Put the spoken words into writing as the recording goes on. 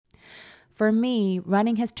For me,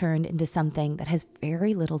 running has turned into something that has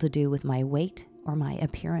very little to do with my weight or my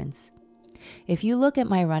appearance. If you look at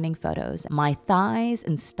my running photos, my thighs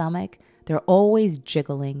and stomach, they're always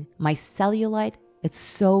jiggling. My cellulite, it's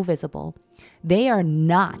so visible. They are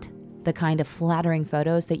not the kind of flattering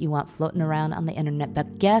photos that you want floating around on the internet.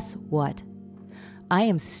 But guess what? I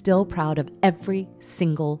am still proud of every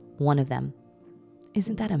single one of them.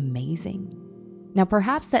 Isn't that amazing? Now,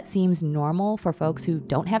 perhaps that seems normal for folks who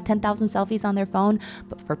don't have 10,000 selfies on their phone,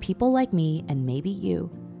 but for people like me and maybe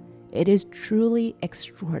you, it is truly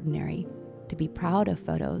extraordinary to be proud of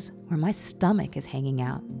photos where my stomach is hanging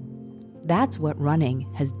out. That's what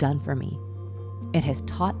running has done for me. It has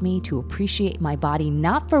taught me to appreciate my body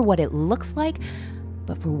not for what it looks like,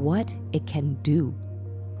 but for what it can do.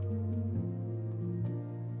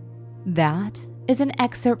 That is an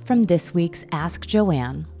excerpt from this week's Ask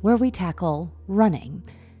Joanne, where we tackle running.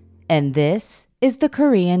 And this is the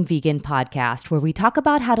Korean Vegan Podcast, where we talk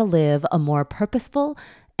about how to live a more purposeful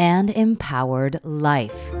and empowered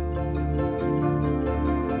life.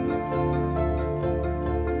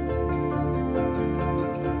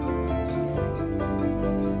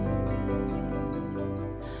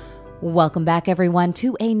 Welcome back, everyone,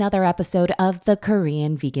 to another episode of the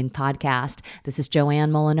Korean Vegan Podcast. This is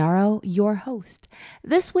Joanne Molinaro, your host.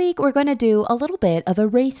 This week, we're going to do a little bit of a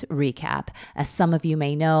race recap. As some of you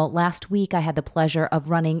may know, last week I had the pleasure of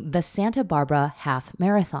running the Santa Barbara Half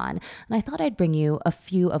Marathon, and I thought I'd bring you a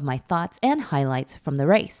few of my thoughts and highlights from the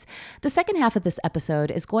race. The second half of this episode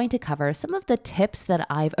is going to cover some of the tips that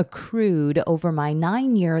I've accrued over my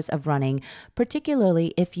 9 years of running,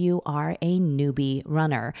 particularly if you are a newbie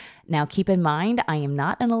runner. Now, keep in mind, I am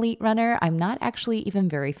not an elite runner. I'm not actually even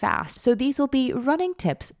very fast. So these will be running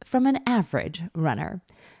tips from an average runner.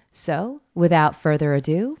 So without further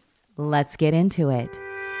ado, let's get into it.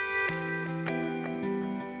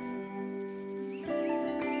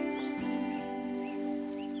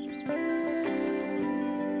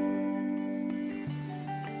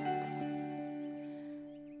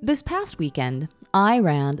 This past weekend, I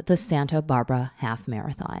ran the Santa Barbara Half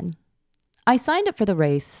Marathon. I signed up for the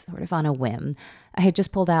race sort of on a whim. I had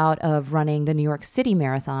just pulled out of running the New York City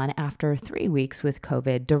Marathon after 3 weeks with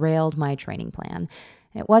COVID derailed my training plan.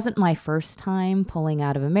 It wasn't my first time pulling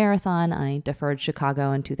out of a marathon. I deferred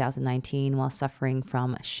Chicago in 2019 while suffering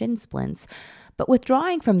from shin splints. But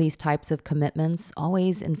withdrawing from these types of commitments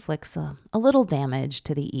always inflicts a little damage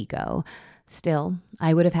to the ego. Still,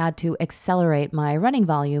 I would have had to accelerate my running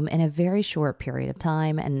volume in a very short period of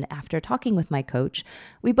time, and after talking with my coach,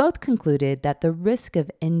 we both concluded that the risk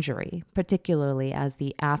of injury, particularly as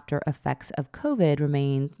the after effects of COVID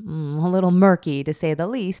remained a little murky to say the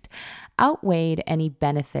least, outweighed any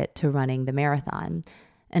benefit to running the marathon.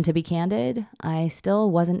 And to be candid, I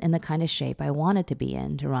still wasn't in the kind of shape I wanted to be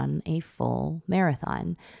in to run a full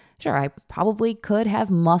marathon. Sure, I probably could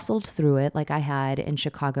have muscled through it like I had in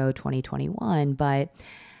Chicago 2021, but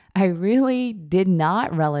I really did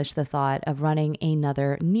not relish the thought of running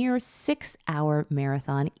another near 6-hour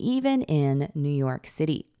marathon, even in New York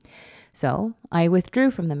City. So I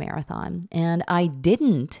withdrew from the marathon, and I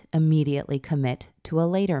didn't immediately commit to a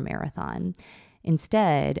later marathon.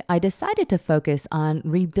 Instead, I decided to focus on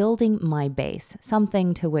rebuilding my base,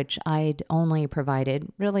 something to which I'd only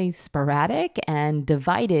provided really sporadic and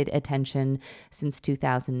divided attention since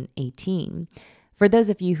 2018. For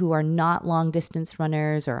those of you who are not long-distance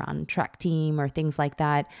runners or on track team or things like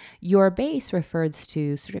that, your base refers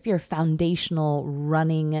to sort of your foundational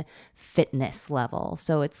running fitness level.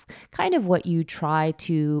 So it's kind of what you try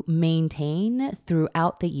to maintain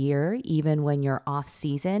throughout the year, even when you're off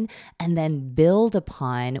season, and then build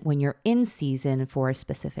upon when you're in season for a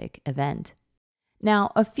specific event.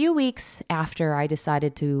 Now, a few weeks after I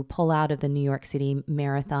decided to pull out of the New York City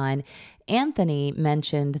Marathon, Anthony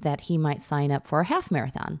mentioned that he might sign up for a half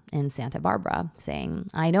marathon in Santa Barbara, saying,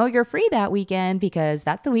 "I know you're free that weekend because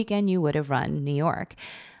that's the weekend you would have run New York."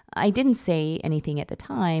 I didn't say anything at the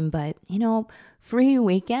time, but free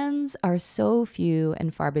weekends are so few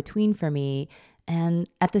and far between for me. And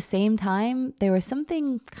at the same time, there was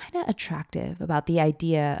something kind of attractive about the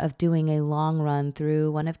idea of doing a long run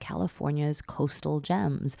through one of California's coastal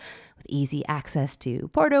gems with easy access to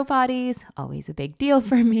porta potties, always a big deal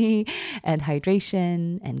for me, and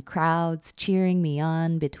hydration and crowds cheering me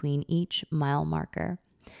on between each mile marker.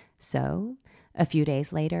 So a few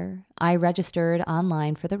days later, I registered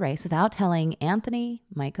online for the race without telling Anthony,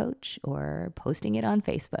 my coach, or posting it on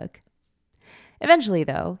Facebook. Eventually,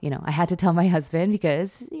 though, I had to tell my husband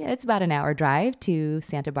because it's about an hour drive to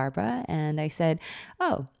Santa Barbara. And I said,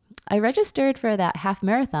 "Oh, I registered for that half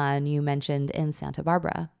marathon you mentioned in Santa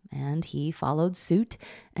Barbara." and he followed suit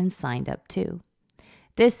and signed up too.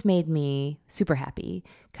 This made me super happy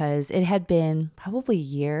because it had been probably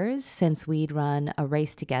years since we'd run a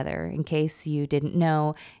race together. In case you didn't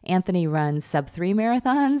know, Anthony runs sub-3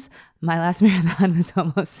 marathons. My last marathon was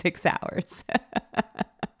almost 6 hours.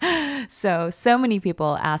 So many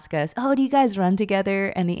people ask us, oh, do you guys run together?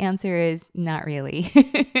 And the answer is not really.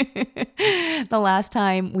 The last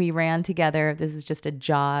time we ran together, this is just a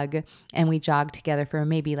jog, and we jogged together for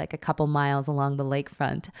maybe like a couple miles along the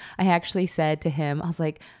lakefront. I actually said to him, I was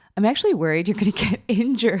like, I'm actually worried you're going to get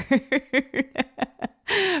injured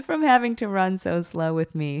from having to run so slow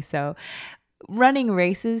with me. So running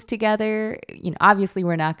races together, obviously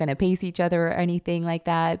we're not going to pace each other or anything like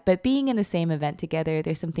that, but being in the same event together,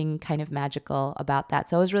 there's something kind of magical about that.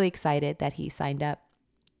 So I was really excited that he signed up.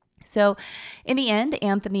 So in the end,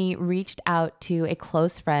 Anthony reached out to a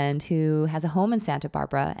close friend who has a home in Santa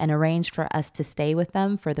Barbara and arranged for us to stay with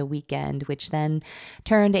them for the weekend, which then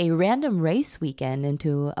turned a random race weekend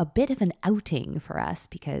into a bit of an outing for us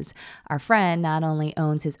because our friend not only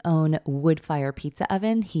owns his own wood fire pizza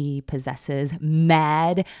oven, he possesses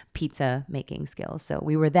mad pizza making skills. So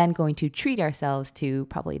we were then going to treat ourselves to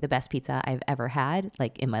probably the best pizza I've ever had,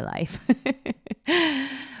 like in my life.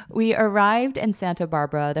 We arrived in Santa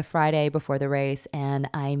Barbara the Friday before the race, and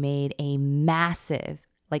I made a massive,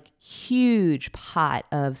 huge pot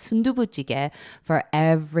of sundubujjigae for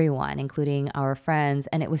everyone, including our friends.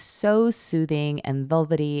 And it was so soothing and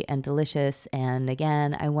velvety and delicious. And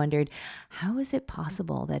again, I wondered, how is it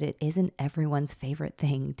possible that it isn't everyone's favorite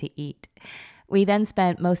thing to eat? We then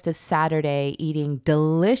spent most of Saturday eating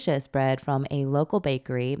delicious bread from a local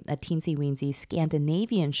bakery, a teensy-weensy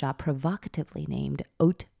Scandinavian shop provocatively named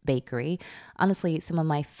Oat Bakery. Honestly, some of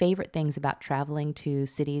my favorite things about traveling to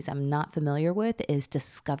cities I'm not familiar with is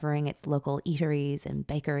discovering its local eateries and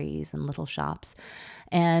bakeries and little shops.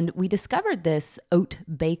 And we discovered this Oat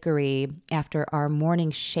Bakery after our morning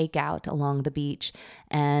shakeout along the beach.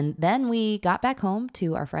 And then we got back home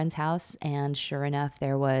to our friend's house, and sure enough,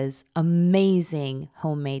 there was amazing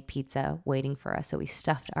homemade pizza waiting for us. So we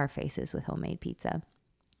stuffed our faces with homemade pizza.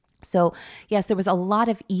 So yes, there was a lot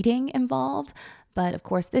of eating involved, but of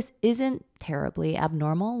course, this isn't terribly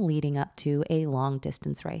abnormal leading up to a long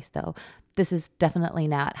distance race, though. This is definitely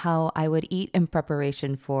not how I would eat in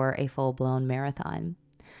preparation for a full-blown marathon.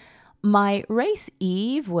 My race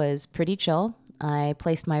eve was pretty chill. I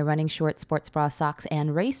placed my running shorts, sports bra, socks,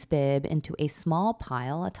 and race bib into a small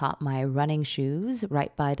pile atop my running shoes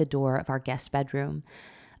right by the door of our guest bedroom.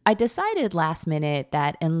 I decided last minute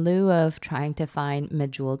that in lieu of trying to find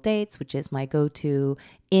Medjool dates, which is my go-to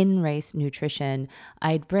in-race nutrition,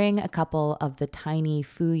 I'd bring a couple of the tiny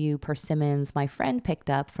Fuyu persimmons my friend picked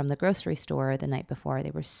up from the grocery store the night before. They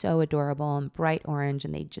were so adorable and bright orange,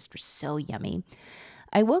 and they just were so yummy.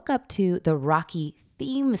 I woke up to the Rocky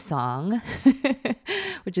theme song,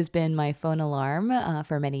 which has been my phone alarm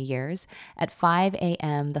for many years, at 5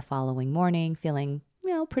 a.m. the following morning, feeling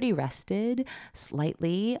pretty rested,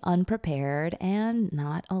 slightly unprepared, and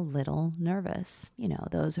not a little nervous.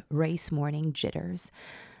 Those race morning jitters.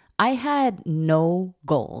 I had no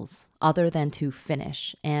goals other than to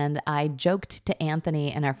finish, and I joked to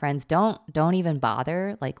Anthony and our friends, don't even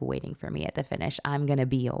bother waiting for me at the finish. I'm going to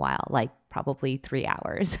be a while, probably 3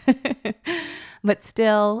 hours. But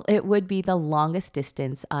still, it would be the longest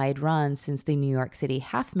distance I'd run since the New York City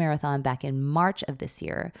half marathon back in March of this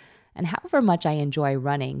year. And however much I enjoy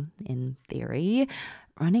running, in theory,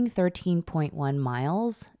 running 13.1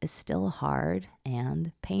 miles is still hard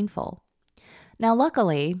and painful. Now,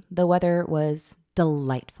 luckily, the weather was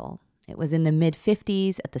delightful. It was in the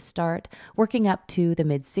mid-50s at the start, working up to the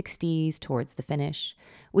mid-60s towards the finish.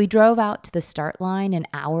 We drove out to the start line an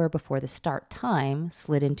hour before the start time,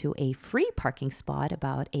 slid into a free parking spot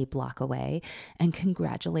about a block away, and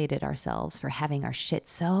congratulated ourselves for having our shit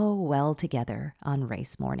so well together on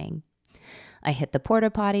race morning. I hit the porta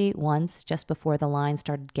potty once just before the line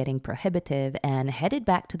started getting prohibitive and headed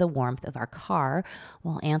back to the warmth of our car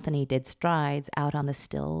while Anthony did strides out on the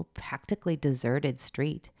still practically deserted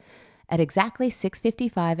street. At exactly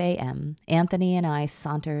 6:55 a.m., Anthony and I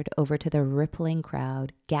sauntered over to the rippling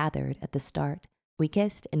crowd gathered at the start. We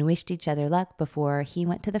kissed and wished each other luck before he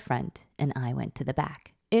went to the front and I went to the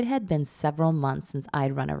back. It had been several months since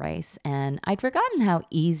I'd run a race, and I'd forgotten how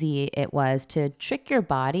easy it was to trick your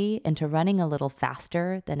body into running a little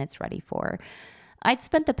faster than it's ready for. I'd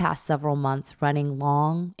spent the past several months running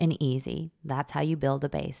long and easy. That's how you build a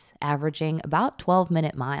base, averaging about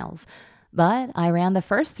 12-minute miles. But I ran the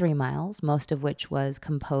first 3 miles, most of which was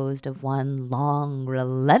composed of one long,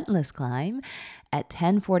 relentless climb, at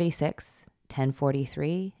 10:46,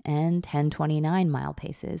 10:43 and 10:29 mile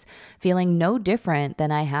paces, feeling no different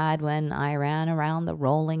than I had when I ran around the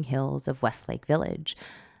rolling hills of Westlake Village.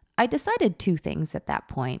 I decided two things at that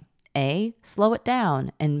point. A, slow it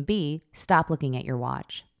down, and B, stop looking at your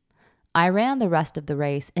watch. I ran the rest of the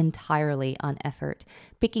race entirely on effort,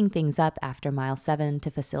 picking things up after mile 7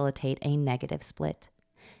 to facilitate a negative split.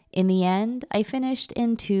 In the end, I finished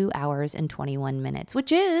in 2 hours and 21 minutes,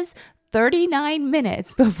 which is 39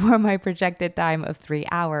 minutes before my projected time of 3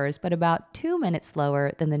 hours, but about 2 minutes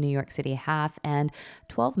slower than the New York City half and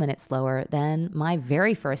 12 minutes slower than my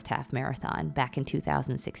very first half marathon back in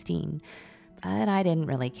 2016. But I didn't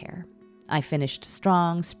really care. I finished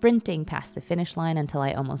strong, sprinting past the finish line until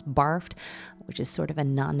I almost barfed, which is sort of a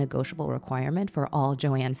non-negotiable requirement for all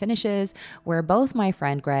Joanne finishes, where both my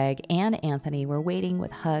friend Greg and Anthony were waiting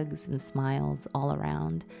with hugs and smiles all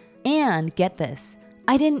around. And get this,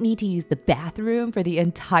 I didn't need to use the bathroom for the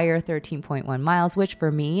entire 13.1 miles, which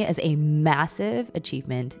for me is a massive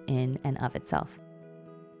achievement in and of itself.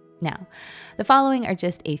 Now, the following are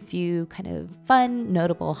just a few kind of fun,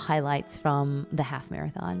 notable highlights from the half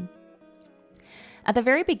marathon. At the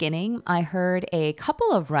very beginning, I heard a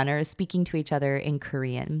couple of runners speaking to each other in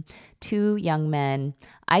Korean, two young men.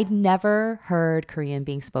 I'd never heard Korean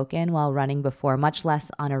being spoken while running before, much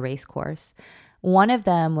less on a race course. One of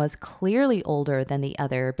them was clearly older than the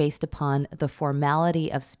other based upon the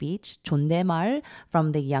formality of speech, 존댓말,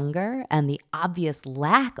 from the younger, and the obvious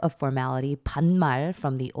lack of formality, 반말,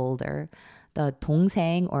 from the older. The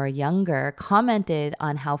동생, or younger, commented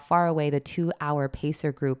on how far away the 2-hour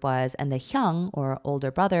pacer group was, and the hyung, or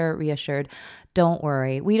older brother, reassured, don't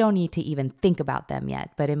worry, we don't need to even think about them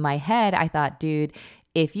yet. But in my head, I thought, dude,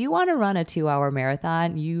 if you want to run a 2-hour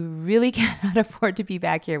marathon, you really cannot afford to be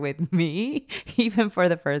back here with me, even for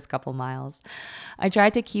the first couple miles. I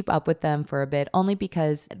tried to keep up with them for a bit, only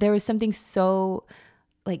because there was something so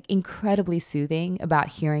incredibly soothing about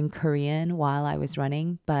hearing Korean while I was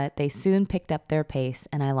running, but they soon picked up their pace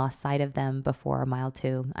and I lost sight of them before mile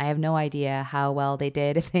 2. I have no idea how well they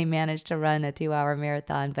did if they managed to run a 2-hour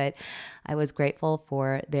marathon, but I was grateful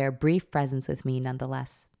for their brief presence with me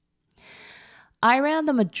nonetheless. I ran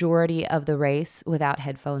the majority of the race without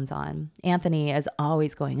headphones on. Anthony is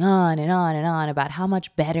always going on and on and on about how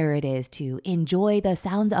much better it is to enjoy the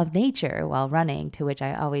sounds of nature while running, to which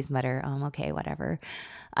I always mutter, okay, whatever.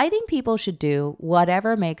 I think people should do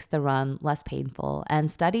whatever makes the run less painful, and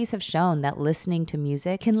studies have shown that listening to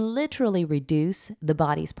music can literally reduce the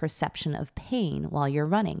body's perception of pain while you're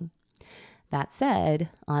running. That said,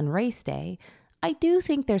 on race day, I do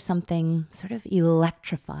think there's something sort of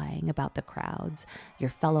electrifying about the crowds, your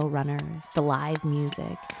fellow runners, the live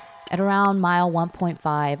music. At around mile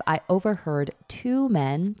 1.5, I overheard two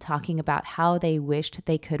men talking about how they wished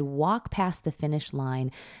they could walk past the finish line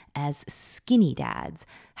as skinny dads,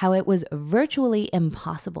 how it was virtually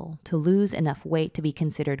impossible to lose enough weight to be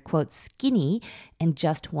considered, quote, skinny in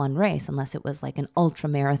just one race, unless it was like an ultra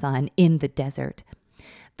marathon in the desert.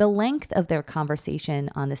 The length of their conversation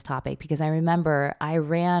on this topic, because I remember I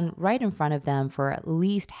ran right in front of them for at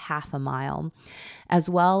least half a mile, as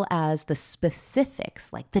well as the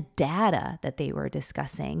specifics, like the data that they were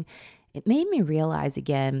discussing, it made me realize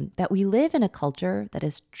again that we live in a culture that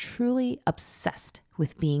is truly obsessed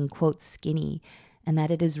with being, quote, skinny, and that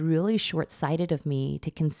it is really short-sighted of me to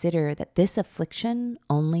consider that this affliction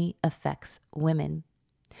only affects women.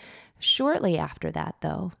 Shortly after that,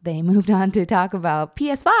 though, they moved on to talk about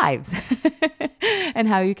PS5s and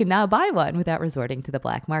how you can now buy one without resorting to the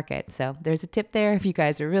black market. So there's a tip there. If you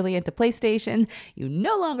guys are really into PlayStation, you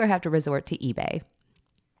no longer have to resort to eBay.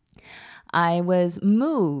 I was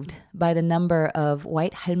moved by the number of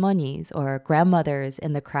white 할머니es, or grandmothers,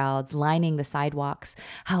 in the crowds lining the sidewalks,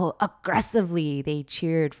 how aggressively they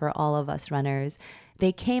cheered for all of us runners.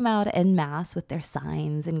 They came out en masse with their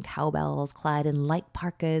signs and cowbells, clad in light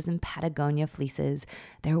parkas and Patagonia fleeces,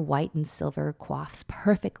 their white and silver coiffes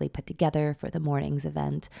perfectly put together for the morning's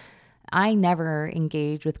event. I never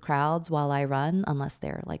engage with crowds while I run unless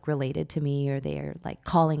they're related to me or they're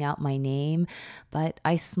calling out my name. But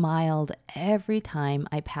I smiled every time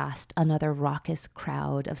I passed another raucous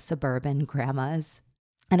crowd of suburban grandmas.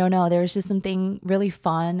 I don't know, there was just something really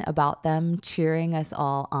fun about them cheering us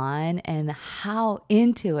all on and how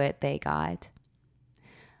into it they got.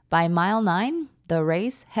 By mile 9, the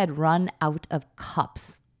race had run out of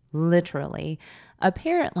cups. literally.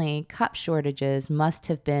 Apparently, cup shortages must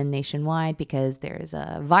have been nationwide because there's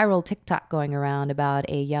a viral TikTok going around about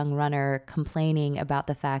a young runner complaining about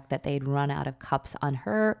the fact that they'd run out of cups on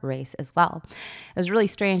her race as well. It was really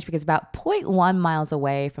strange because about zero point 0.1 miles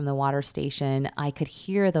away from the water station, I could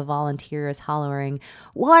hear the volunteers hollering,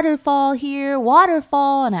 "Waterfall here,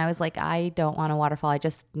 waterfall." And I was like, I don't want a waterfall. I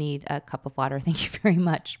just need a cup of water. Thank you very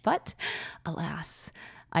much. But alas,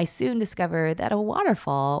 I soon discovered that a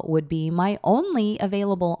waterfall would be my only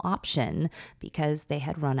available option because they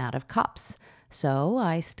had run out of cups. So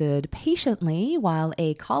I stood patiently while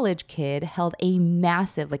a college kid held a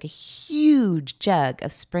massive, like a huge jug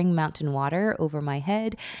of Spring Mountain water over my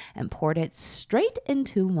head and poured it straight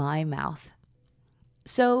into my mouth.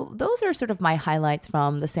 So those are sort of my highlights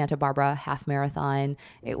from the Santa Barbara Half Marathon.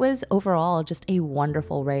 It was overall just a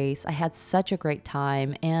wonderful race. I had such a great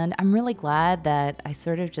time, and I'm really glad that I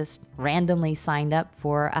sort of just randomly signed up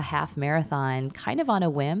for a half marathon, kind of on a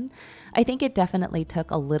whim. I think it definitely took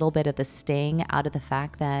a little bit of the sting out of the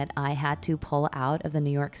fact that I had to pull out of the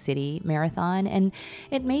New York City Marathon, and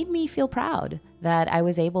it made me feel proud that I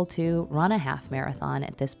was able to run a half marathon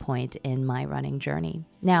at this point in my running journey.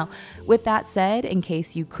 Now, with that said, in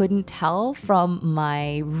case you couldn't tell from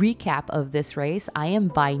my recap of this race, I am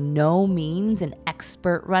by no means an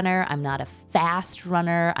expert runner. I'm not a fast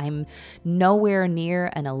runner. I'm nowhere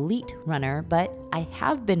near an elite runner, but I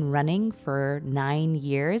have been running for 9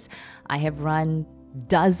 years. I have run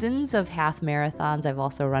dozens of half marathons. I've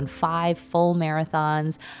also run 5 full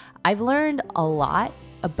marathons. I've learned a lot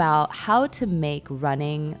about how to make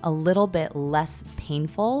running a little bit less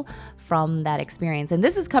painful from that experience. And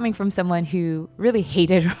this is coming from someone who really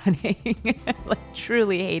hated running, like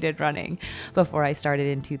truly hated running before I started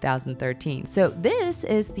in 2013. So this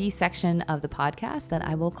is the section of the podcast that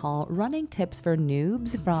I will call Running Tips for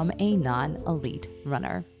Noobs from a Non-Elite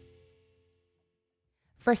Runner.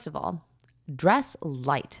 First of all, dress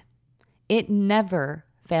light. It never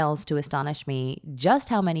fails to astonish me just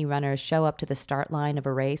how many runners show up to the start line of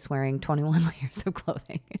a race wearing 21 layers of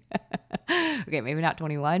clothing. Okay, maybe not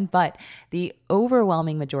 21, but the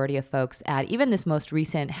overwhelming majority of folks at even this most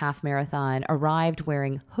recent half marathon arrived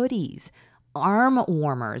wearing hoodies, arm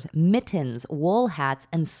warmers, mittens, wool hats,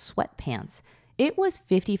 and sweatpants. It was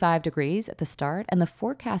 55 degrees at the start, and the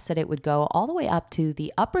forecast said it would go all the way up to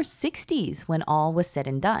the upper 60s when all was said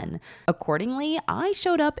and done. Accordingly, I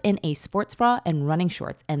showed up in a sports bra and running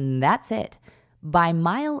shorts, and that's it. By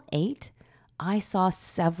mile 8, I saw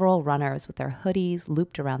several runners with their hoodies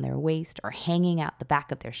looped around their waist or hanging out the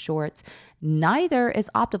back of their shorts. Neither is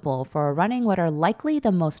optimal for running what are likely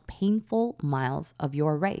the most painful miles of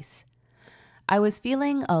your race. I was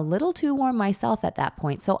feeling a little too warm myself at that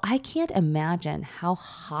point, so I can't imagine how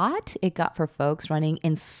hot it got for folks running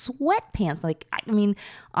in sweatpants. Like, I mean,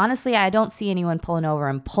 honestly, I don't see anyone pulling over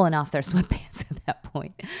and pulling off their sweatpants at that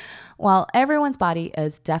point. While everyone's body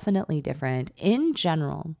is definitely different, in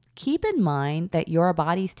general, keep in mind that your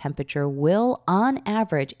body's temperature will, on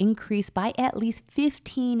average, increase by at least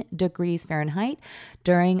 15 degrees Fahrenheit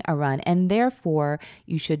during a run, and therefore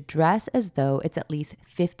you should dress as though it's at least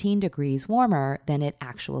 15 degrees warmer than it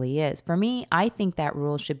actually is. For me, I think that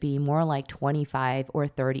rule should be more like 25 or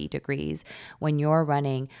 30 degrees when you're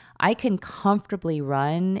running. I can comfortably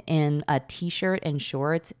run in a t-shirt and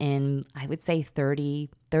shorts in, I would say, 30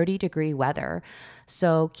 degree weather.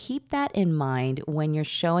 So keep that in mind when you're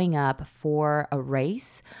showing up for a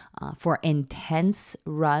race, for intense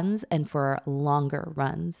runs and for longer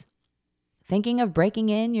runs. Thinking of breaking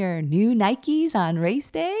in your new Nikes on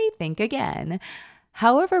race day? Think again.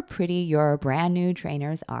 However pretty your brand new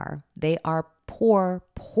trainers are, they are poor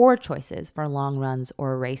choices for long runs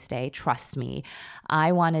or race day. Trust me.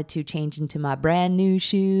 I wanted to change into my brand new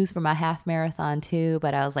shoes for my half marathon too,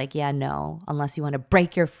 but I was like, yeah, no, unless you want to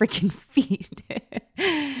break your freaking feet.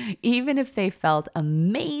 Even if they felt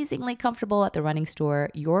amazingly comfortable at the running store,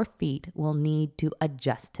 your feet will need to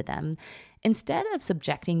adjust to them. Instead of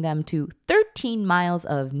subjecting them to 13 miles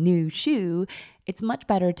of new shoe, it's much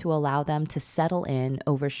better to allow them to settle in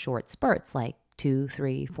over short spurts like 2,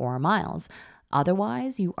 3, 4 miles.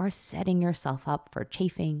 Otherwise, you are setting yourself up for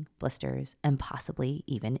chafing, blisters, and possibly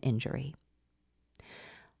even injury.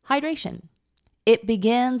 Hydration. It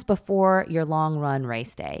begins before your long run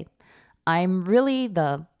race day. I'm really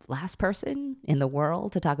the last person in the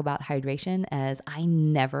world to talk about hydration as I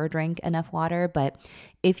never drink enough water, but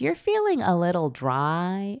if you're feeling a little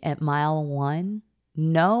dry at mile 1,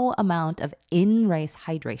 no amount of in-race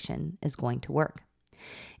hydration is going to work.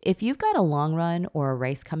 If you've got a long run or a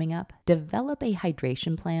race coming up, develop a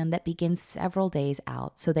hydration plan that begins several days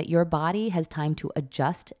out so that your body has time to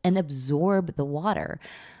adjust and absorb the water.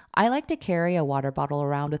 I like to carry a water bottle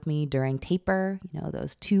around with me during taper,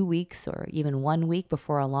 those 2 weeks or even 1 week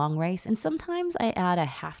before a long race. And sometimes I add a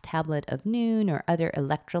half tablet of Nuun or other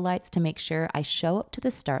electrolytes to make sure I show up to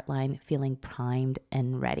the start line feeling primed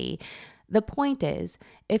and ready. The point is,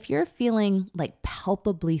 if you're feeling like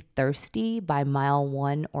palpably thirsty by mile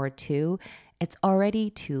 1 or 2, it's already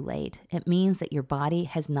too late. It means that your body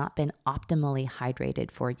has not been optimally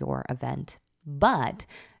hydrated for your event. But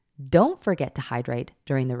don't forget to hydrate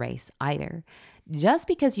during the race either. Just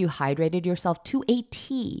because you hydrated yourself to a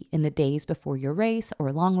T in the days before your race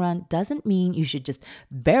or long run doesn't mean you should just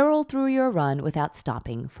barrel through your run without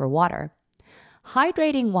stopping for water.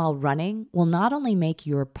 Hydrating while running will not only make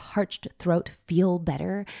your parched throat feel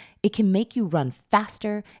better, it can make you run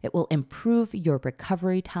faster, it will improve your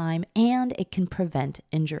recovery time, and it can prevent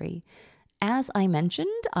injury. As I mentioned,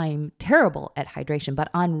 I'm terrible at hydration, but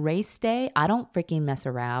on race day, I don't freaking mess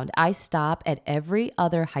around. I stop at every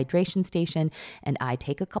other hydration station and I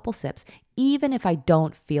take a couple sips, even if I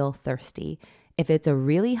don't feel thirsty. If it's a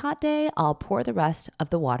really hot day, I'll pour the rest of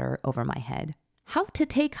the water over my head. How to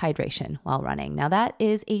take hydration while running. Now, that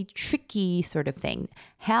is a tricky sort of thing.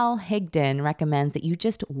 Hal Higdon recommends that you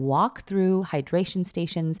just walk through hydration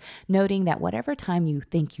stations, noting that whatever time you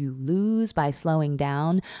think you lose by slowing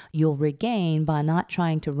down, you'll regain by not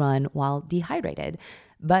trying to run while dehydrated.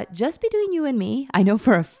 But just between you and me, I know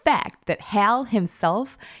for a fact that Hal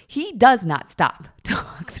himself, he does not stop to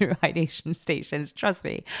walk through hydration stations. Trust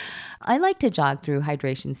me. I like to jog through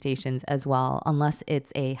hydration stations as well, unless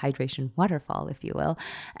it's a hydration waterfall, if you will.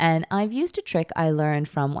 And I've used a trick I learned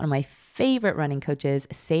from one of my favorite running coaches,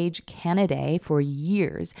 Sage Canaday, for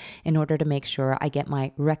years in order to make sure I get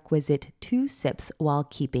my requisite 2 sips while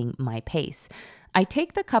keeping my pace. I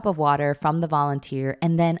take the cup of water from the volunteer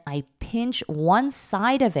and then I pinch one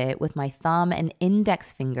side of it with my thumb and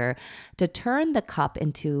index finger to turn the cup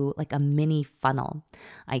into like a mini funnel.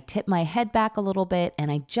 I tip my head back a little bit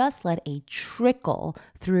and I just let a trickle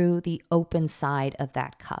through the open side of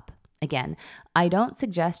that cup. Again, I don't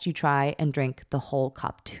suggest you try and drink the whole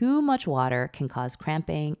cup. Too much water can cause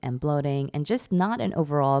cramping and bloating and just not an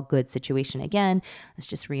overall good situation. Again, this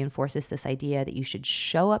just reinforces this idea that you should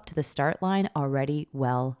show up to the start line already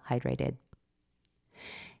well hydrated.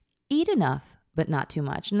 Eat enough, but not too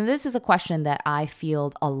much. Now, this is a question that I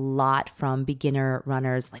field a lot from beginner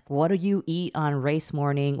runners. Like, what do you eat on race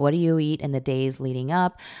morning? What do you eat in the days leading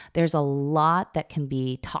up? There's a lot that can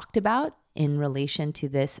be talked about in relation to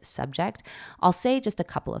this subject. I'll say just a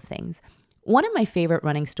couple of things. One of my favorite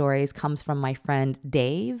running stories comes from my friend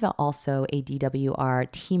Dave, also a DWR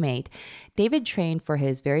teammate. David trained for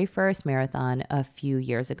his very first marathon a few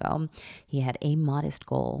years ago. He had a modest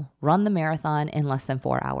goal, run the marathon in less than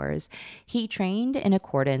 4 hours. He trained in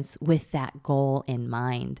accordance with that goal in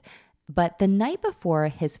mind. But the night before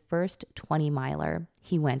his first 20-miler,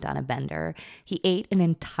 he went on a bender. He ate an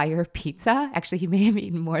entire pizza. Actually, he may have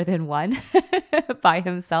eaten more than one by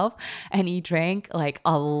himself. And he drank like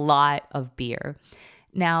a lot of beer.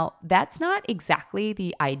 Now, that's not exactly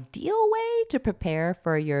the ideal way to prepare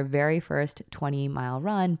for your very first 20-mile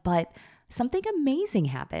run, but something amazing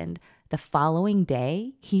happened. The following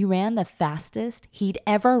day, he ran the fastest he'd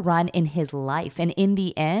ever run in his life. And in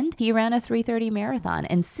the end, he ran a 3:30 marathon.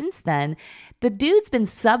 And since then, the dude's been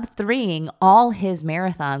sub-3ing all his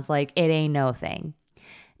marathons like it ain't no thing.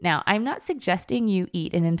 Now, I'm not suggesting you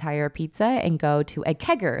eat an entire pizza and go to a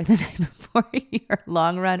kegger the night before your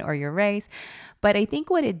long run or your race, but I think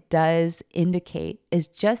what it does indicate is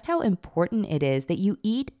just how important it is that you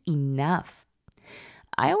eat enough.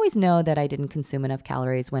 I always know that I didn't consume enough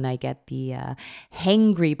calories when I get the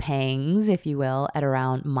hangry pangs, if you will, at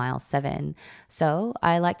around mile 7. So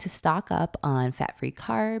I like to stock up on fat-free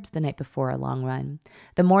carbs the night before a long run.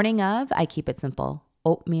 The morning of, I keep it simple: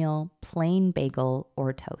 oatmeal, plain bagel,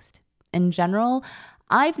 or toast. In general,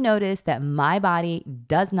 I've noticed that my body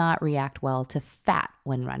does not react well to fat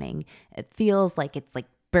when running. It feels like it's like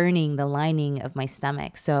burning the lining of my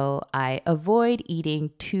stomach. So I avoid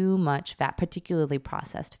eating too much fat, particularly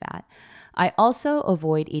processed fat. I also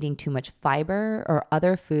avoid eating too much fiber or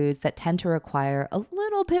other foods that tend to require a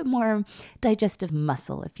little bit more digestive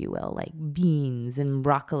muscle, if you will, like beans and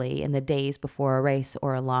broccoli in the days before a race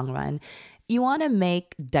or a long run. You want to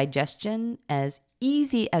make digestion as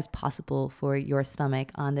easy as possible for your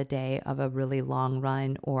stomach on the day of a really long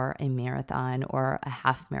run or a marathon or a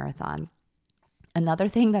half marathon. Another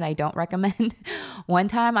thing that I don't recommend, one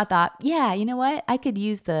time I thought, yeah, you know what? I could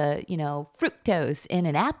use the, fructose in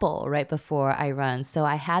an apple right before I run. So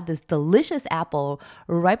I had this delicious apple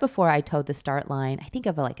right before I towed the start line. I think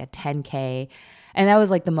of like a 10K. And that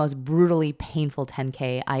was like the most brutally painful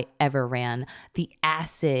 10K I ever ran. The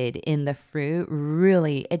acid in the fruit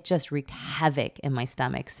really, it just wreaked havoc in my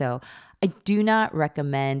stomach. So I do not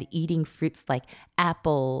recommend eating fruits like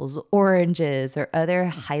apples, oranges, or other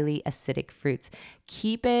highly acidic fruits.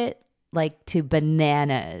 Keep it like to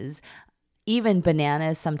bananas. Even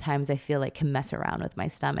bananas sometimes I feel like can mess around with my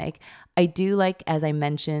stomach. I do like, as I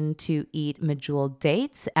mentioned, to eat medjool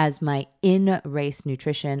dates as my in-race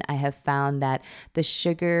nutrition. I have found that the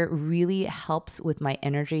sugar really helps with my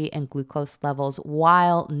energy and glucose levels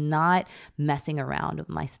while not messing around with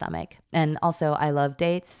my stomach. And also I love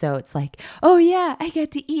dates, so it's like, oh yeah, I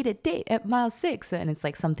get to eat a date at mile 6. And it's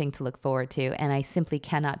like something to look forward to. And I simply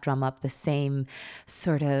cannot drum up the same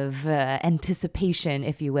sort of anticipation,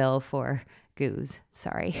 if you will, for goose.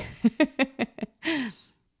 Sorry.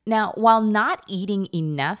 Now, while not eating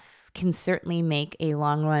enough can certainly make a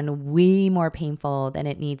long run way more painful than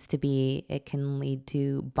it needs to be, it can lead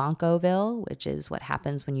to Bonkoville, which is what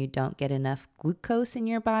happens when you don't get enough glucose in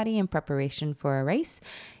your body in preparation for a race.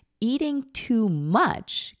 Eating too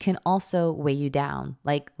much can also weigh you down,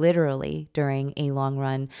 like literally during a long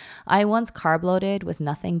run. I once carb loaded with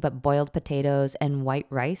nothing but boiled potatoes and white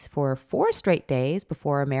rice for 4 straight days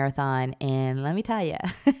before a marathon. And let me tell you,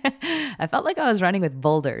 I felt like I was running with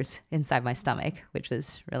boulders inside my stomach, which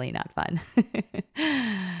was really not fun.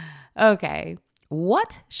 Okay,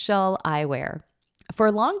 what shall I wear? For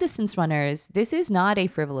long distance runners, this is not a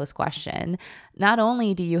frivolous question. Not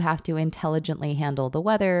only do you have to intelligently handle the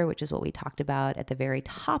weather, which is what we talked about at the very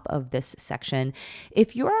top of this section,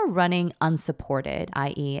 if you are running unsupported,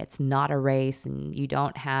 i.e., it's not a race and you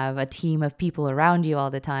don't have a team of people around you all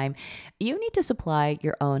the time, you need to supply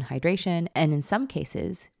your own hydration and in some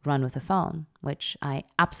cases, run with a phone, which I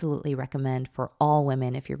absolutely recommend for all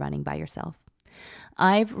women if you're running by yourself.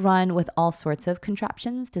 I've run with all sorts of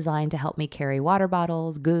contraptions designed to help me carry water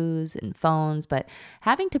bottles, goos, and phones, but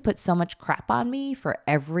having to put so much crap on me for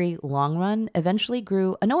every long run eventually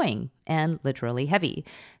grew annoying and literally heavy.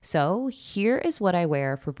 So here is what I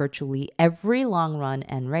wear for virtually every long run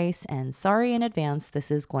and race, and sorry in advance, this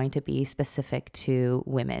is going to be specific to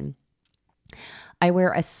women. I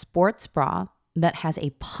wear a sports bra that has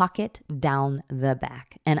a pocket down the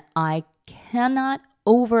back, and I cannot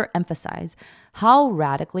overemphasize how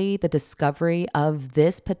radically the discovery of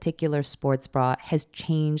this particular sports bra has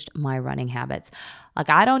changed my running habits. Like,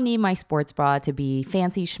 I don't need my sports bra to be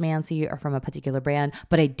fancy schmancy or from a particular brand,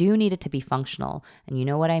 but I do need it to be functional. And you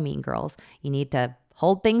know what I mean, girls. You need to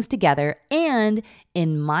hold things together. And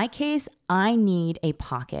in my case, I need a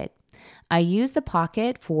pocket. I use the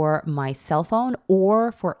pocket for my cell phone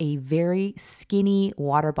or for a very skinny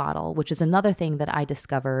water bottle, which is another thing that I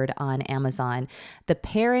discovered on Amazon. The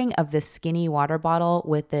pairing of this skinny water bottle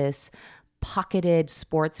with this pocketed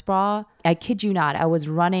sports bra, I kid you not, I was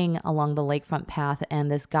running along the lakefront path and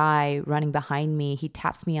this guy running behind me, he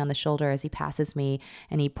taps me on the shoulder as he passes me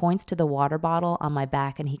and he points to the water bottle on my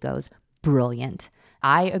back and he goes, "Brilliant."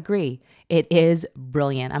 I agree. It is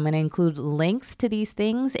brilliant. I'm going to include links to these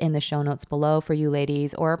things in the show notes below for you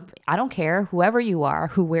ladies, or I don't care, whoever you are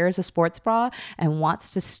who wears a sports bra and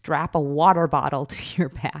wants to strap a water bottle to your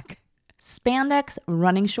back. Spandex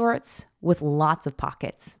running shorts with lots of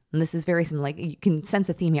pockets. And this is very similar. Like, you can sense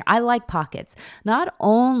a theme here. I like pockets. Not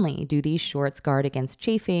only do these shorts guard against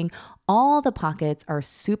chafing, all the pockets are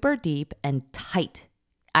super deep and tight.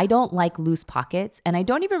 I don't like loose pockets, and I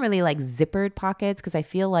don't even really like zippered pockets because I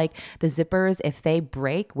feel like the zippers, if they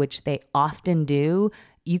break, which they often do,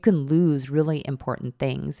 you can lose really important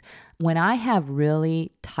things. When I have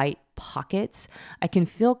really tight pockets, I can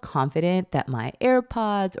feel confident that my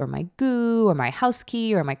AirPods or my goo or my house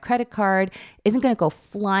key or my credit card isn't going to go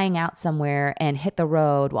flying out somewhere and hit the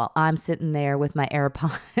road while I'm sitting there with my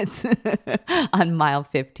AirPods on mile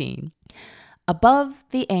 15. Above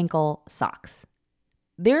the ankle socks.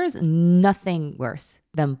 There's nothing worse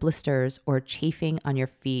than blisters or chafing on your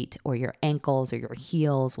feet or your ankles or your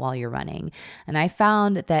heels while you're running. And I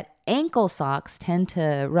found that ankle socks tend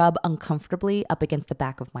to rub uncomfortably up against the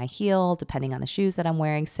back of my heel, depending on the shoes that I'm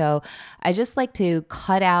wearing. So I just like to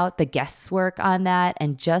cut out the guesswork on that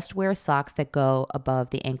and just wear socks that go above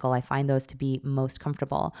the ankle. I find those to be most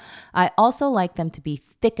comfortable. I also like them to be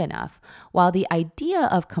thick enough. While the idea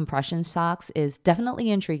of compression socks is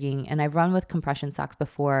definitely intriguing, and I've run with compression socks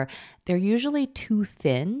before, they're usually too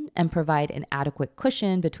thin and provide an adequate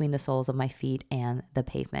cushion between the soles of my feet and the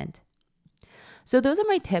pavement. So those are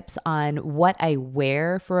my tips on what I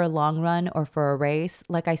wear for a long run or for a race.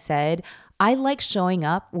 Like I said, I like showing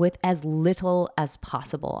up with as little as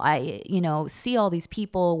possible. I, see all these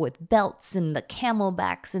people with belts and the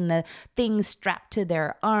camelbacks and the things strapped to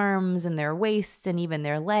their arms and their waists and even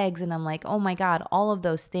their legs. And I'm like, oh my God, all of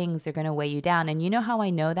those things, they're going to weigh you down. And you know how I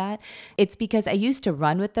know that? It's because I used to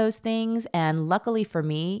run with those things. And luckily for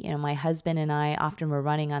me, my husband and I often were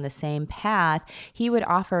running on the same path. He would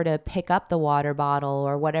offer to pick up the water bottle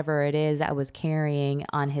or whatever it is I was carrying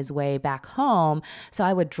on his way back home. So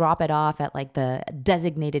I would drop it off at like the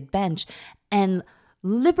designated bench, and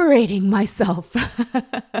liberating myself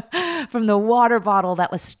from the water bottle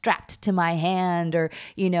that was strapped to my hand, or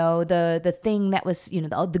the thing that was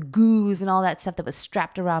the goos and all that stuff that was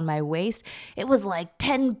strapped around my waist. It was like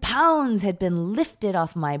 10 pounds had been lifted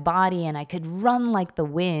off my body, and I could run like the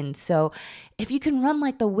wind. So if you can run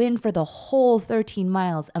like the wind for the whole 13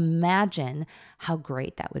 miles, imagine how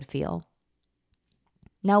great that would feel.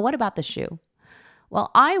 Now, what about the shoe? Well,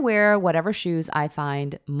 I wear whatever shoes I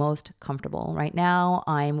find most comfortable. Right now,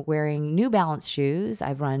 I'm wearing New Balance shoes.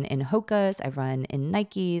 I've run in Hoka's, I've run in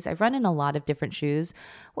Nikes, I've run in a lot of different shoes.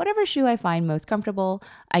 Whatever shoe I find most comfortable,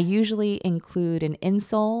 I usually include an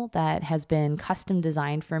insole that has been custom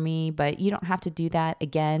designed for me, but you don't have to do that.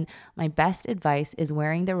 Again, my best advice is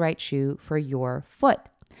wearing the right shoe for your foot.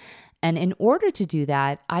 And in order to do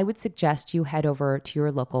that, I would suggest you head over to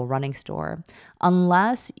your local running store.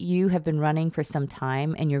 Unless you have been running for some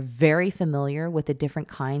time and you're very familiar with the different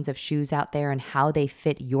kinds of shoes out there and how they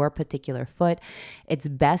fit your particular foot, it's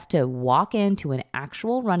best to walk into an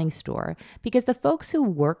actual running store, because the folks who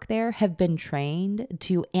work there have been trained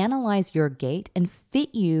to analyze your gait and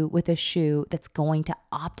fit you with a shoe that's going to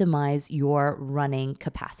optimize your running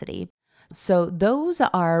capacity. So those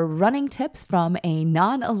are running tips from a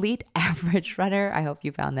non-elite average runner. I hope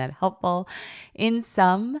you found that helpful. In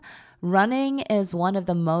sum, running is one of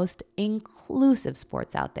the most inclusive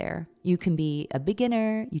sports out there. You can be a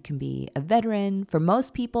beginner, you can be a veteran. For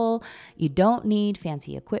most people, you don't need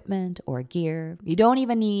fancy equipment or gear. You don't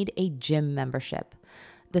even need a gym membership.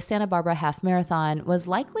 The Santa Barbara Half Marathon was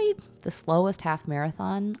likely the slowest half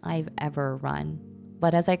marathon I've ever run.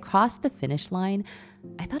 But as I crossed the finish line,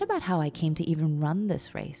 I thought about how I came to even run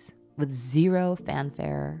this race with zero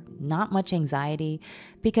fanfare, not much anxiety,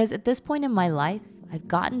 because at this point in my life, I've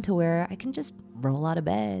gotten to where I can just roll out of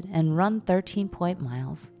bed and run 13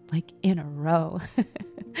 miles, like in a row.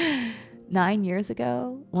 9 years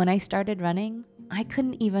ago, when I started running, I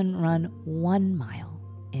couldn't even run 1 mile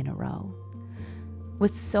in a row.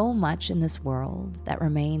 With so much in this world that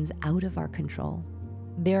remains out of our control,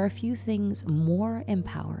 there are few things more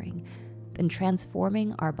empowering than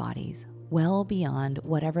transforming our bodies well beyond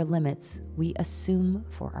whatever limits we assume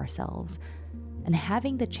for ourselves, and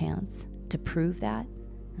having the chance to prove that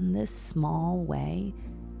in this small way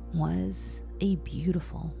was a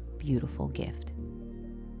beautiful, beautiful gift.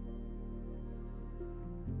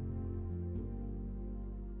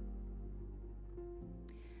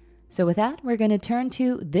 So with that, we're going to turn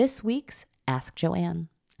to this week's Ask Joanne.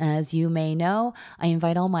 As you may know, I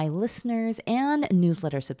invite all my listeners and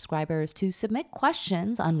newsletter subscribers to submit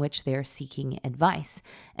questions on which they're seeking advice.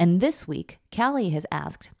 And this week, Callie has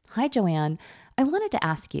asked, "Hi, Joanne. I wanted to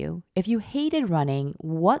ask you, if you hated running,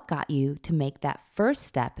 what got you to make that first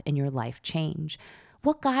step in your life change?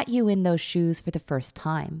 What got you in those shoes for the first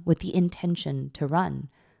time with the intention to run?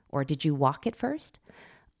 Or did you walk at first?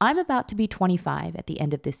 I'm about to be 25 at the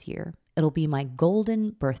end of this year. It'll be my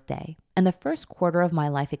golden birthday. And the first quarter of my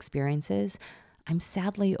life experiences, I'm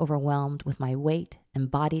sadly overwhelmed with my weight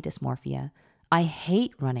and body dysmorphia. I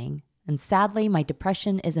hate running, and sadly, my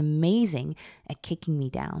depression is amazing at kicking me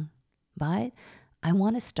down. But I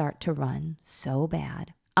want to start to run so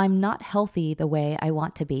bad. I'm not healthy the way I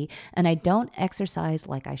want to be, and I don't exercise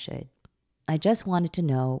like I should. I just wanted to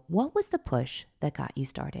know, what was the push that got you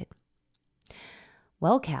started?"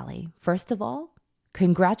 Well, Callie, first of all,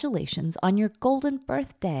 congratulations on your golden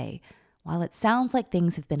birthday. While it sounds like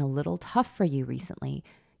things have been a little tough for you recently,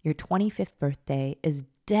 your 25th birthday is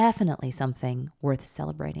definitely something worth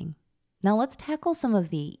celebrating. Now let's tackle some of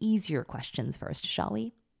the easier questions first, shall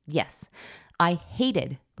we? Yes, I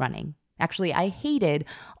hated running. Actually, I hated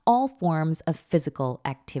all forms of physical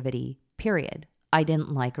activity, period. I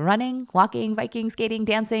didn't like running, walking, biking, skating,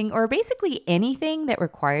 dancing, or basically anything that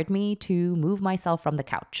required me to move myself from the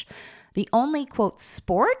couch. The only, quote,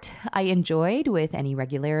 sport I enjoyed with any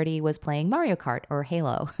regularity was playing Mario Kart or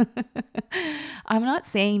Halo. I'm not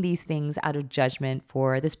saying these things out of judgment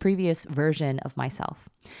for this previous version of myself.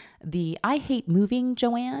 The I hate moving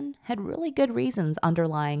Joanne had really good reasons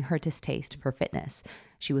underlying her distaste for fitness.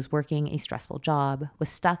 She was working a stressful job, was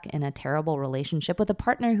stuck in a terrible relationship with a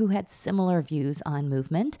partner who had similar views on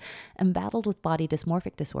movement, and battled with body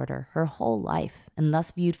dysmorphic disorder her whole life, and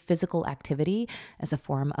thus viewed physical activity as a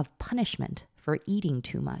form of punishment for eating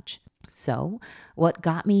too much. So, what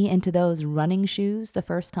got me into those running shoes the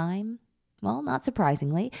first time? Well, not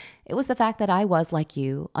surprisingly, it was the fact that I was, like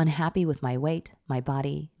you, unhappy with my weight, my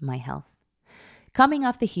body, my health. Coming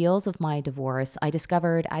off the heels of my divorce, I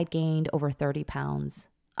discovered I'd gained over 30 pounds.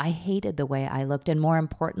 I hated the way I looked and, more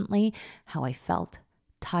importantly, how I felt: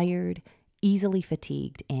 tired, easily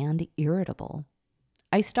fatigued, and irritable.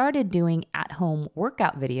 I started doing at-home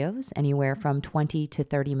workout videos, anywhere from 20 to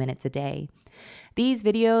 30 minutes a day. These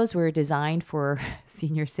videos were designed for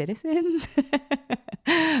senior citizens,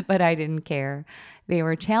 but I didn't care. They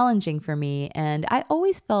were challenging for me, and I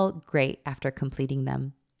always felt great after completing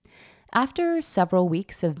them. After several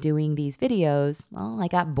weeks of doing these videos, well, I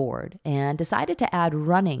got bored and decided to add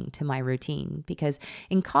running to my routine because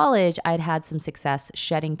in college, I'd had some success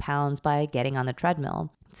shedding pounds by getting on the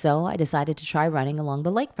treadmill. So I decided to try running along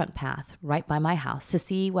the lakefront path right by my house to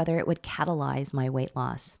see whether it would catalyze my weight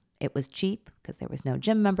loss. It was cheap because there was no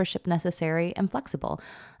gym membership necessary, and flexible.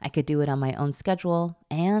 I could do it on my own schedule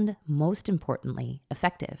and, most importantly,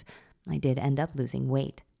 effective. I did end up losing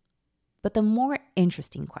weight. But the more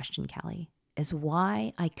interesting question, Callie, is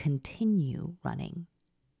why I continue running.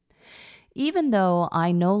 Even though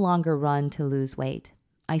I no longer run to lose weight,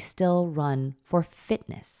 I still run for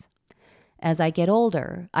fitness. As I get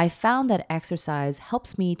older, I found that exercise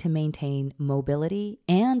helps me to maintain mobility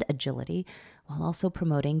and agility while also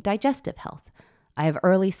promoting digestive health. I have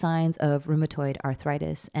early signs of rheumatoid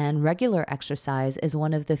arthritis, and regular exercise is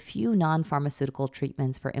one of the few non-pharmaceutical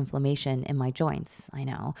treatments for inflammation in my joints. I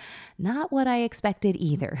know, not what I expected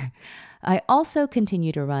either. I also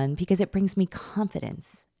continue to run because it brings me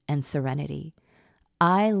confidence and serenity.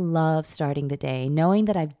 I love starting the day knowing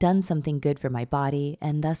that I've done something good for my body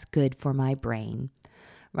and thus good for my brain.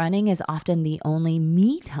 Running is often the only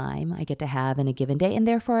me time I get to have in a given day, and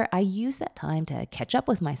therefore I use that time to catch up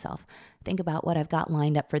with myself, think about what I've got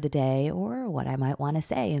lined up for the day or what I might want to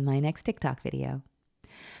say in my next TikTok video.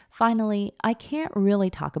 Finally, I can't really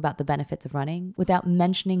talk about the benefits of running without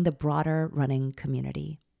mentioning the broader running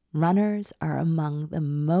community. Runners are among the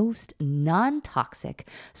most non-toxic,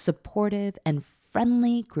 supportive, and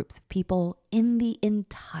friendly groups of people in the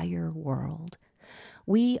entire world.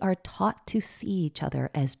 We are taught to see each other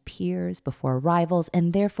as peers before rivals,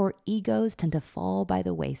 and therefore egos tend to fall by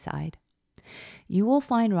the wayside. You will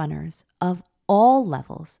find runners of all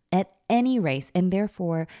levels at any race, and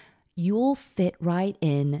therefore you'll fit right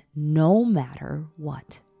in no matter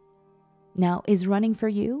what. Now, is running for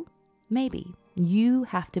you? Maybe. You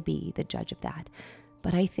have to be the judge of that.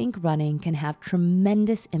 But I think running can have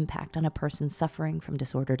tremendous impact on a person suffering from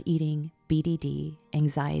disordered eating, BDD,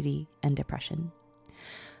 anxiety, and depression.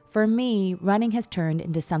 For me, running has turned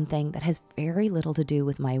into something that has very little to do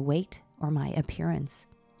with my weight or my appearance.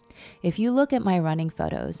 If you look at my running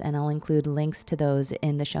photos, and I'll include links to those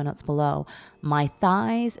in the show notes below, my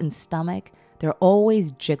thighs and stomach, they're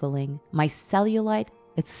always jiggling. My cellulite,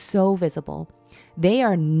 it's so visible. They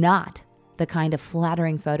are not the kind of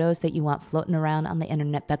flattering photos that you want floating around on the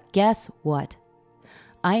internet, but guess what?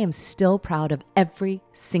 I am still proud of every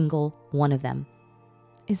single one of them.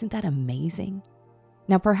 Isn't that amazing?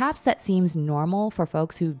 Now, perhaps that seems normal for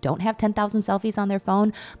folks who don't have 10,000 selfies on their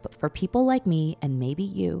phone, but for people like me and maybe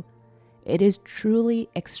you, it is truly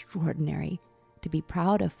extraordinary to be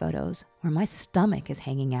proud of photos where my stomach is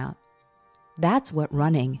hanging out. That's what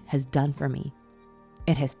running has done for me.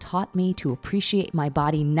 It has taught me to appreciate my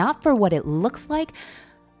body not for what it looks like,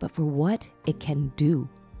 but for what it can do.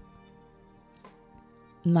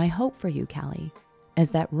 My hope for you, Callie, is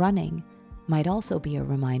that running might also be a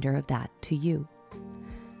reminder of that to you.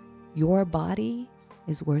 Your body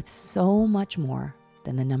is worth so much more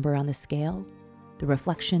than the number on the scale, the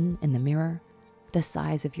reflection in the mirror, the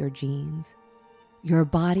size of your jeans. Your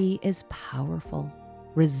body is powerful,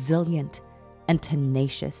 resilient, and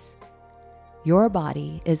tenacious. Your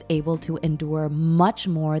body is able to endure much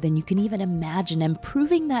more than you can even imagine, and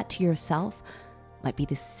proving that to yourself might be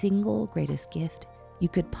the single greatest gift you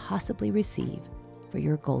could possibly receive for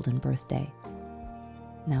your golden birthday.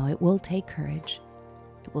 Now, it will take courage,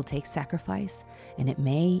 it will take sacrifice, and it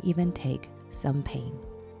may even take some pain.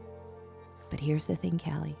 But here's the thing,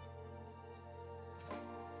 Callie.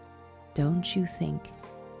 Don't you think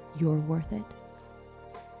you're worth it?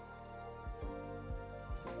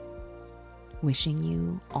 Wishing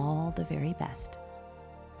you all the very best.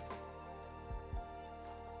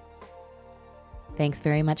 Thanks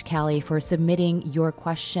very much, Callie, for submitting your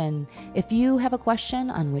question. If you have a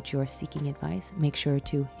question on which you're seeking advice, make sure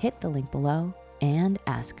to hit the link below and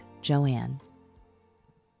ask Joanne.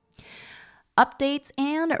 Updates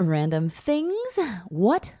and random things.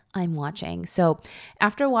 What I'm watching. So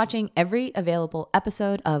after watching every available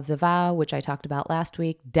episode of The Vow, which I talked about last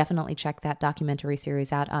week, definitely check that documentary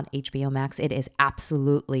series out on HBO Max. It is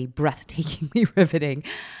absolutely breathtakingly riveting.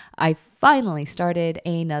 I finally started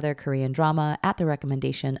another Korean drama at the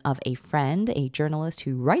recommendation of a friend, a journalist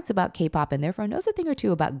who writes about K-pop and therefore knows a thing or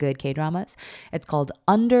two about good K-dramas. It's called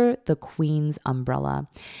Under the Queen's Umbrella.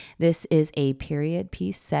 This is a period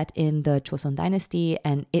piece set in the Joseon Dynasty,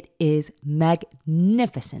 and it is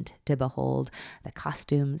magnificent to behold. The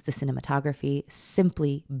costumes, the cinematography,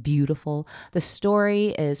 simply beautiful. The story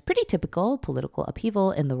is pretty typical, political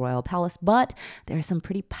upheaval in the royal palace, but there are some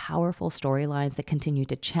pretty powerful storylines that continue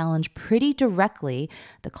to challenge pretty directly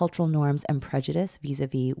the cultural norms and prejudice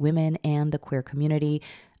vis-a-vis women and the queer community.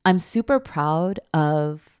 I'm super proud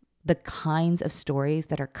of the kinds of stories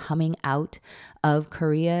that are coming out of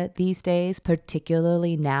Korea these days,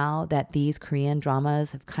 particularly now that these Korean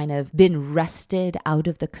dramas have kind of been wrested out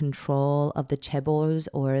of the control of the chaebols,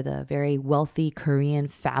 or the very wealthy Korean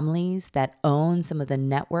families that own some of the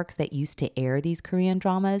networks that used to air these Korean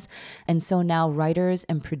dramas. And so now writers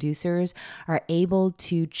and producers are able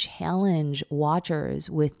to challenge watchers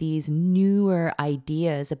with these newer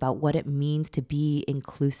ideas about what it means to be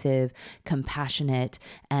inclusive, compassionate,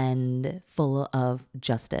 and full of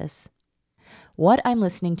justice. What I'm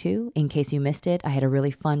listening to, in case you missed it, I had a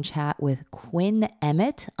really fun chat with Quinn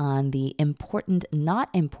Emmett on the Important Not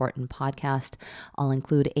Important podcast. I'll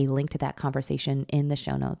include a link to that conversation in the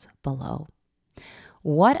show notes below.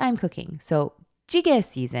 What I'm cooking. So jjigae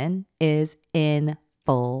season is in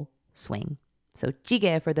full swing. So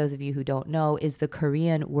jjigae, for those of you who don't know, is the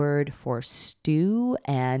Korean word for stew.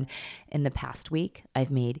 And in the past week,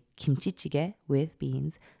 I've made kimchi jjigae with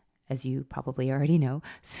beans, as you probably already know,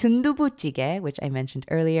 sundubu jjigae, which I mentioned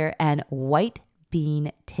earlier, and white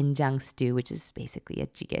bean doenjang stew, which is basically a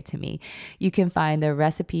jjigae to me. You can find the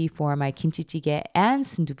recipe for my kimchi jjigae and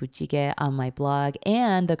sundubu jjigae on my blog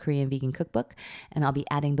and the Korean Vegan Cookbook, and I'll be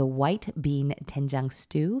adding the white bean doenjang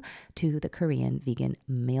stew to the Korean Vegan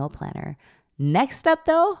Meal Planner. Next up,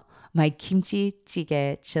 though, my kimchi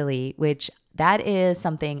jjigae chili, which that is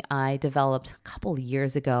something I developed a couple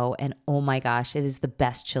years ago, and oh my gosh, it is the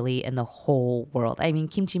best chili in the whole world. I mean,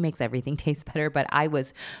 kimchi makes everything taste better, but I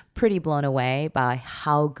was pretty blown away by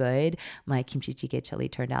how good my kimchi jjigae chili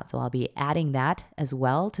turned out. So I'll be adding that as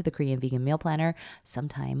well to the Korean Vegan Meal Planner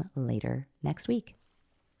sometime later next week.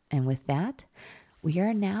 And with that, we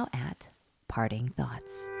are now at parting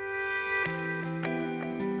thoughts.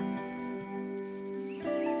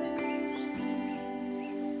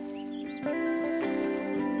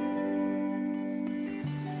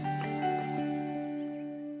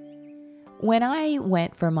 When I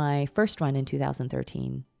went for my first run in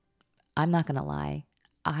 2013, I'm not going to lie,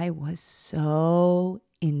 I was so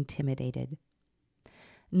intimidated.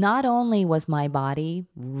 Not only was my body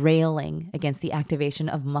railing against the activation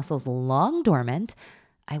of muscles long dormant,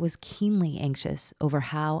 I was keenly anxious over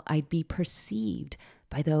how I'd be perceived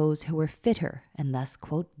by those who were fitter and thus,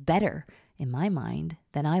 quote, better in my mind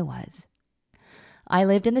than I was. I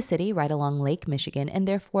lived in the city right along Lake Michigan, and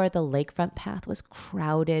therefore the lakefront path was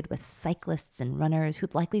crowded with cyclists and runners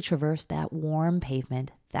who'd likely traversed that warm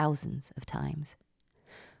pavement thousands of times.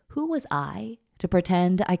 Who was I to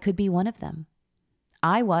pretend I could be one of them?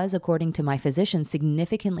 I was, according to my physician,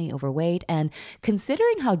 significantly overweight, and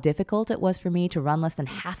considering how difficult it was for me to run less than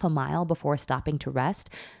half a mile before stopping to rest,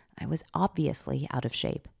 I was obviously out of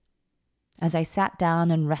shape. As I sat down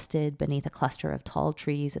and rested beneath a cluster of tall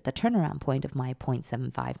trees at the turnaround point of my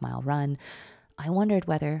 0.75 mile run, I wondered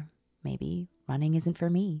whether maybe running isn't for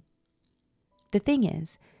me. The thing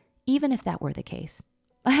is, even if that were the case,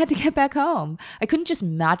 I had to get back home. I couldn't just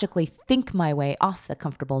magically think my way off the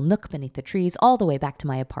comfortable nook beneath the trees all the way back to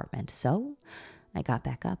my apartment. So I got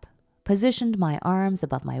back up, positioned my arms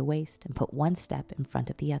above my waist, and put one step in front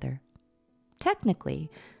of the other. Technically,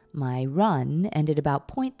 my run ended about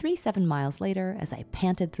 0.37 miles later as I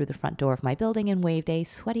panted through the front door of my building and waved a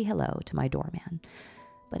sweaty hello to my doorman.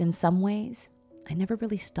 But in some ways, I never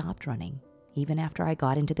really stopped running, even after I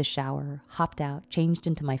got into the shower, hopped out, changed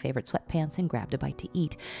into my favorite sweatpants, and grabbed a bite to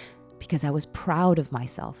eat, because I was proud of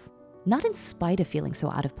myself, not in spite of feeling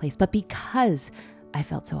so out of place, but because I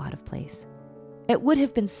felt so out of place. It would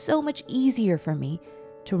have been so much easier for me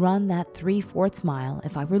to run that 3/4 mile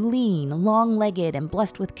if I were lean, long-legged, and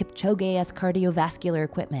blessed with Kipchoge-esque cardiovascular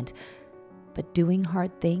equipment. But doing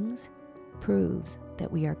hard things proves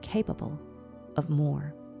that we are capable of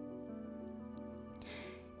more.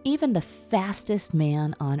 Even the fastest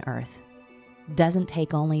man on earth doesn't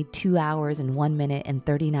take only 2 hours and 1 minute and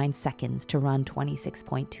 39 seconds to run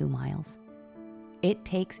 26.2 miles. It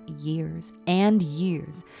takes years and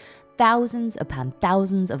years, thousands upon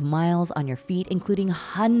thousands of miles on your feet, including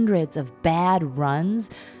hundreds of bad runs,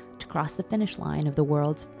 to cross the finish line of the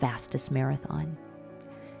world's fastest marathon.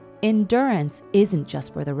 Endurance isn't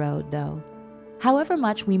just for the road, though. However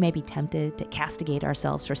much we may be tempted to castigate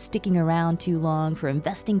ourselves for sticking around too long, for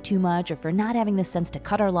investing too much, or for not having the sense to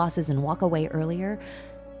cut our losses and walk away earlier,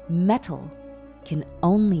 mettle can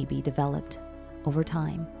only be developed over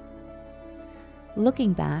time.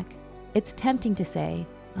 Looking back, it's tempting to say,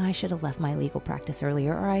 I should have left my legal practice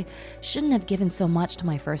earlier, or I shouldn't have given so much to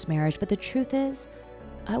my first marriage, but the truth is,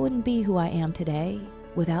 I wouldn't be who I am today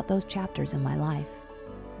without those chapters in my life.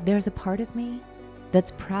 There's a part of me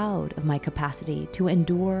that's proud of my capacity to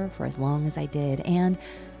endure for as long as I did, and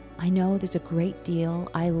I know there's a great deal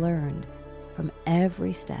I learned from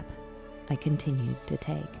every step I continued to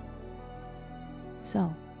take.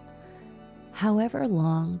 So, however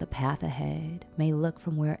long the path ahead may look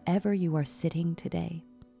from wherever you are sitting today,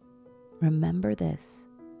 remember this: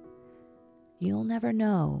 you'll never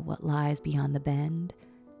know what lies beyond the bend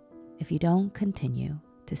if you don't continue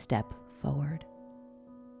to step forward.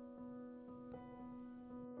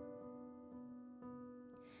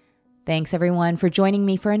 Thanks, everyone, for joining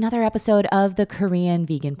me for another episode of the Korean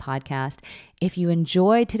Vegan Podcast. If you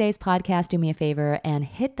enjoyed today's podcast, do me a favor and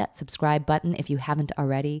hit that subscribe button if you haven't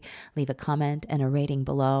already. Leave a comment and a rating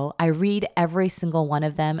below. I read every single one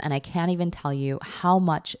of them, and I can't even tell you how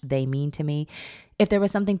much they mean to me. If there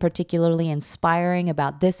was something particularly inspiring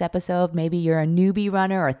about this episode, maybe you're a newbie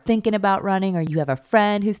runner or thinking about running, or you have a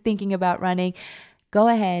friend who's thinking about running, go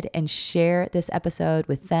ahead and share this episode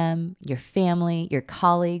with them, your family, your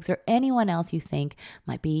colleagues, or anyone else you think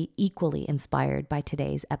might be equally inspired by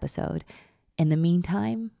today's episode. In the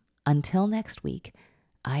meantime, until next week,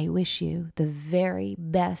 I wish you the very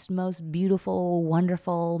best, most beautiful,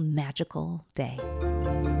 wonderful, magical day.